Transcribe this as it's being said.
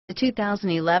The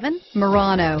 2011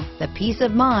 Murano, the peace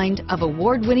of mind of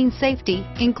award-winning safety,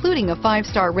 including a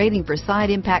 5-star rating for side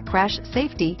impact crash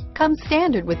safety, comes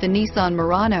standard with the Nissan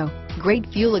Murano. Great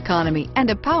fuel economy and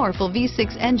a powerful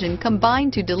V6 engine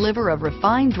combine to deliver a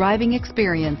refined driving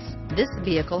experience. This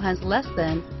vehicle has less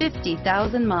than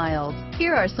 50,000 miles.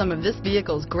 Here are some of this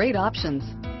vehicle's great options: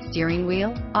 steering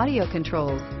wheel audio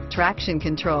controls, traction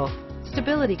control,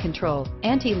 stability control,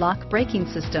 anti-lock braking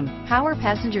system, power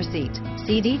passenger seat,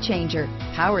 CD changer,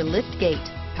 power lift gate,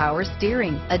 power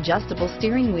steering, adjustable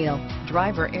steering wheel,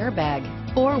 driver airbag,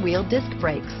 4-wheel disc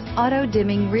brakes, auto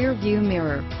dimming rear view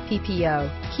mirror, PPO,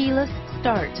 keyless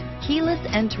start, keyless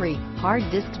entry, hard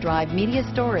disk drive media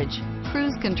storage,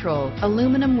 cruise control,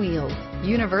 aluminum wheels,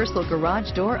 universal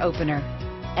garage door opener,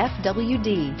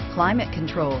 FWD, climate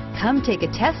control. Come take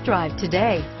a test drive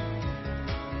today.